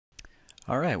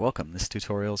Alright, welcome. This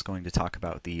tutorial is going to talk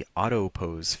about the Auto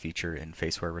Pose feature in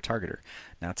Faceware Retargeter.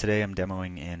 Now today I'm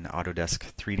demoing in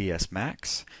Autodesk 3ds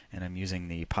Max, and I'm using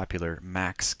the popular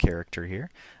Max character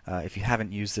here. If you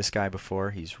haven't used this guy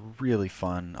before, he's really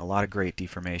fun, a lot of great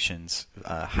deformations,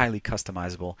 highly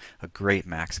customizable, a great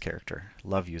Max character.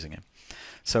 Love using him.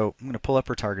 So I'm going to pull up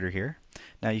Retargeter here.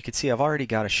 Now you can see I've already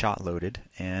got a shot loaded,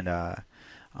 and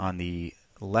on the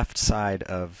left side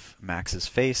of Max's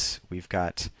face we've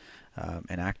got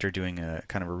an actor doing a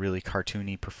kind of a really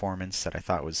cartoony performance that I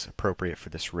thought was appropriate for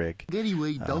this rig.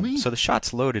 Anyway, dummy. So the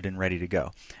shot's loaded and ready to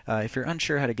go. If you're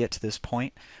unsure how to get to this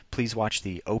point, please watch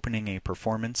the Opening a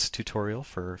Performance tutorial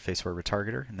for Faceware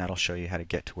Retargeter, and that'll show you how to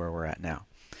get to where we're at now.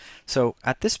 So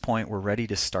at this point, we're ready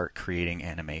to start creating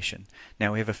animation.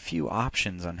 Now we have a few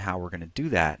options on how we're going to do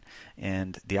that,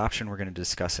 and the option we're going to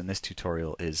discuss in this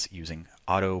tutorial is using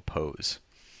Auto Pose.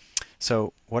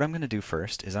 So what I'm going to do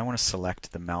first is I want to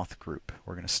select the mouth group.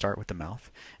 We're going to start with the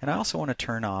mouth, and I also want to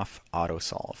turn off Auto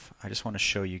Solve. I just want to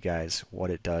show you guys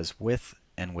what it does with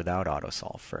and without Auto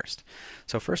Solve first.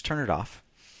 So first turn it off,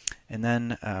 and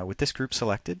then with this group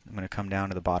selected, I'm going to come down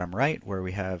to the bottom right where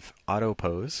we have Auto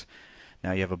Pose.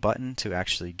 Now you have a button to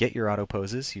actually get your auto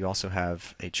poses. You also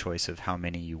have a choice of how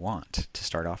many you want to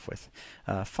start off with.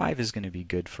 5 is going to be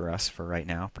good for us for right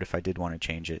now, but if I did want to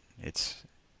change it, it's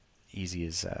easy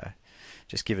as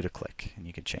just give it a click and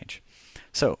you can change.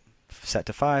 So set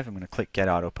to 5, I'm going to click Get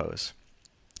Auto Pose.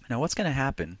 Now what's going to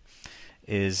happen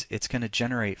is it's going to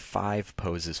generate 5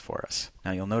 poses for us.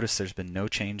 Now you'll notice there's been no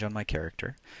change on my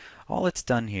character. All it's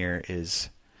done here is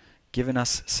given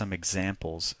us some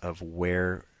examples of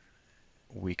where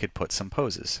we could put some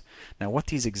poses. Now what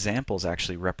these examples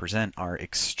actually represent are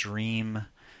extreme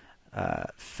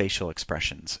facial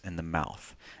expressions in the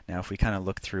mouth. Now if we kind of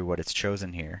look through what it's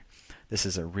chosen here, this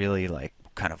is a really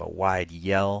kind of a wide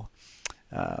yell.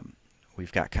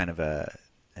 We've got kind of a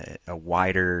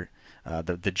wider,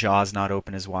 the jaw's not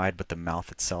open as wide, but the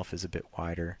mouth itself is a bit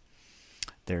wider.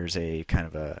 There's a kind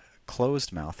of a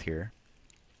closed mouth here.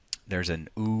 There's an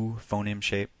ooh phoneme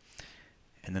shape.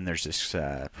 And then there's this,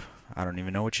 I don't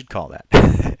even know what you'd call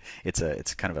that.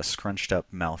 It's kind of a scrunched up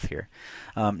mouth here.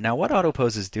 Now what Auto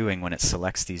Pose is doing when it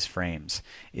selects these frames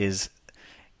is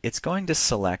it's going to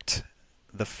select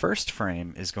the first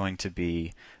frame is going to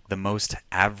be the most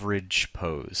average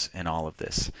pose in all of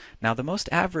this. Now the most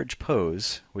average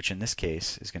pose, which in this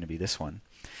case is going to be this one,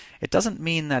 it doesn't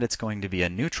mean that it's going to be a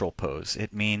neutral pose.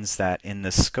 It means that in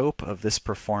the scope of this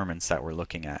performance that we're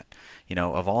looking at, you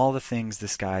know, of all the things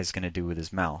this guy's going to do with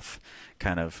his mouth,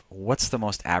 kind of what's the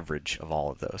most average of all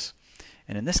of those?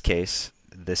 And in this case,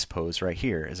 this pose right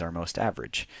here is our most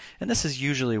average. And this is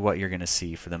usually what you're going to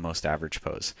see for the most average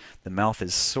pose. The mouth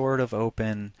is sort of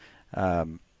open,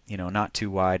 you know, not too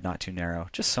wide, not too narrow,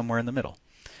 just somewhere in the middle.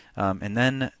 And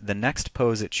then the next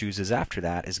pose it chooses after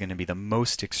that is going to be the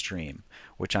most extreme,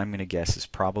 which I'm going to guess is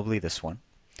probably this one.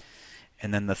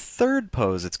 And then the third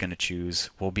pose it's going to choose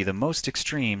will be the most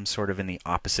extreme, sort of in the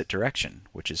opposite direction,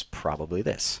 which is probably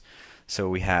this. So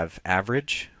we have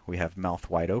average, we have mouth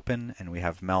wide open, and we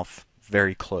have mouth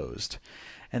very closed.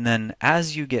 And then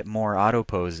as you get more auto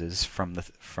poses from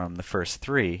the first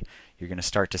 3, you're going to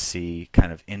start to see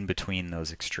kind of in between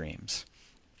those extremes.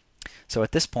 So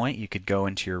at this point you could go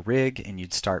into your rig and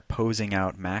you'd start posing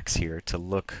out Max here to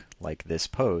look like this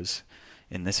pose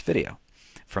in this video.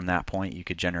 From that point you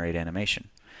could generate animation.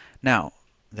 Now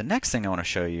the next thing I want to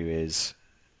show you is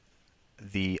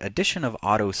the addition of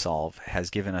Auto Solve has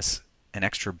given us an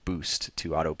extra boost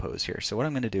to Auto Pose here. So what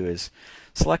I'm going to do is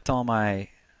select all my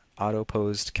auto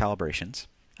posed calibrations.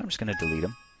 I'm just going to delete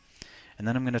them. And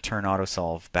then I'm going to turn Auto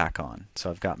Solve back on. So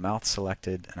I've got mouth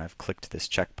selected and I've clicked this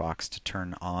checkbox to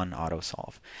turn on Auto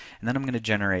Solve. And then I'm going to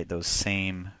generate those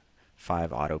same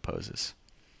 5 auto poses.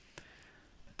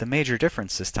 The major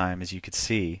difference this time, as you could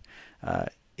see,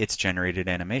 it's generated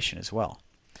animation as well.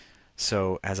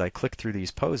 So as I click through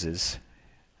these poses,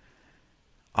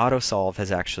 Auto Solve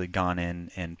has actually gone in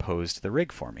and posed the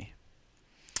rig for me.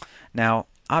 Now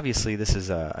obviously this is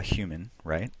a human,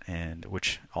 right? And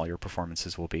which all your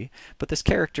performances will be. But this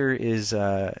character is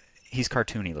he's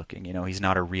cartoony looking. You know, he's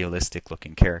not a realistic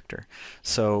looking character.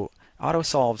 So Auto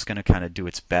Solve's going to kind of do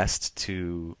its best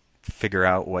to figure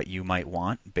out what you might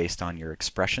want based on your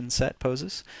expression set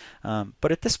poses.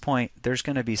 But at this point there's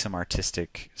going to be some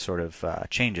artistic sort of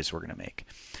changes we're going to make.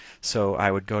 So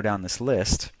I would go down this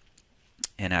list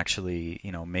and actually,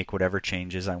 you know, make whatever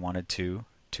changes I wanted to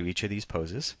each of these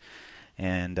poses.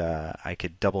 And I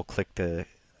could double click the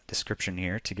description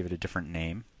here to give it a different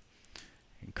name.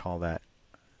 You can call that,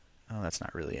 oh, that's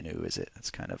not really an ooh, is it? It's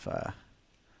kind of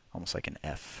almost like an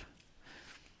F.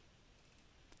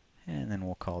 And and then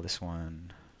we'll call this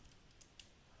one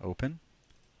open.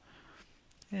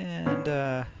 And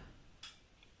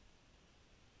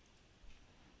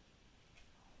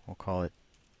we'll call it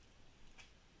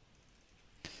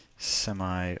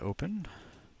semi-open.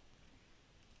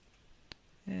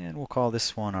 And we'll call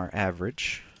this one our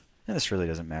average. And this really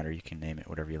doesn't matter. You can name it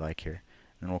whatever you like here.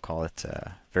 And we'll call it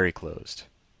very closed.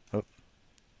 Oh,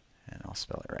 and I'll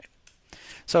spell it right.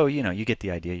 So, you get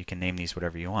the idea. You can name these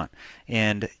whatever you want.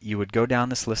 And you would go down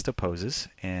this list of poses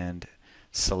and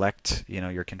select,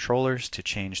 your controllers to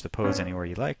change the pose anywhere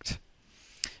you liked.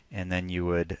 And then you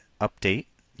would update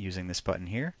using this button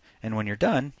here. And when you're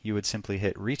done, you would simply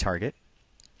hit retarget.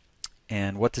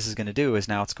 And what this is going to do is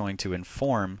now it's going to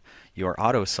inform your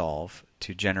autosolve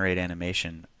to generate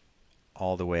animation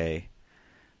all the way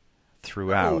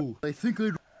throughout. Oh, I think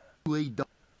I'd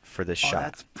for this shot.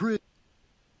 That's pretty.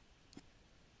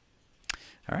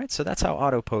 Alright, so that's how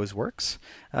auto pose works.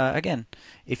 Again,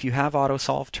 if you have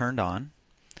autosolve turned on,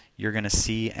 you're going to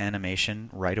see animation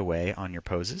right away on your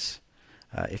poses.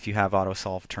 If you have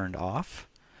autosolve turned off,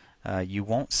 you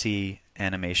won't see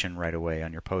animation right away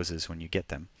on your poses when you get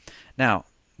them. Now,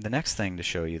 the next thing to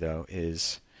show you though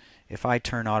is if I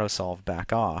turn autosolve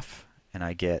back off and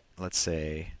I get, let's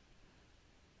say,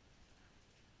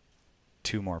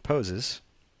 2 more poses,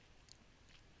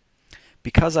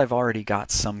 because I've already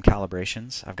got some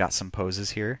calibrations, I've got some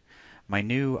poses here, my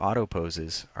new auto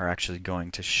poses are actually going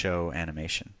to show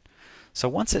animation. So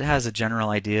once it has a general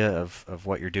idea of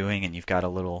what you're doing and you've got a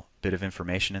little bit of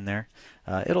information in there,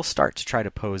 it'll start to try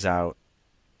to pose out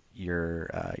your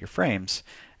frames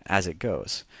as it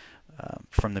goes.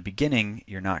 From the beginning,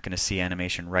 you're not going to see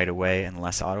animation right away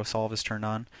unless autosolve is turned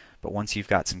on, but once you've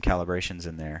got some calibrations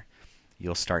in there,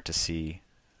 you'll start to see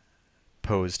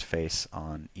posed face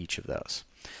on each of those.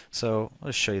 So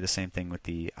let's show you the same thing with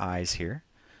the eyes here.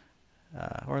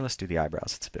 Or let's do the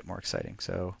eyebrows. It's a bit more exciting.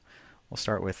 So we'll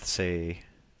start with, say,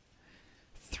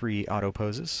 3 auto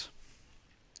poses.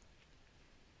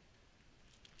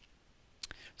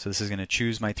 So this is going to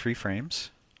choose my 3 frames.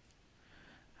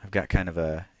 I've got kind of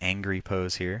a angry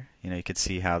pose here. You could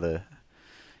see how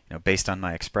based on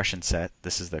my expression set,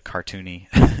 this is the cartoony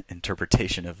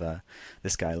interpretation of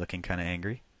this guy looking kind of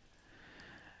angry.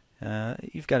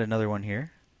 You've got another one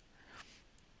here,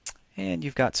 and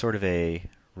you've got sort of a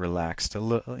relaxed, a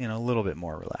little bit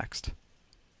more relaxed.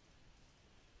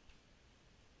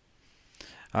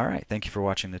 All right, thank you for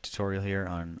watching the tutorial here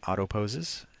on auto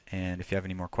poses. And if you have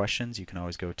any more questions, you can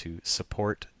always go to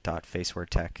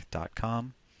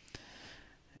support.facewaretech.com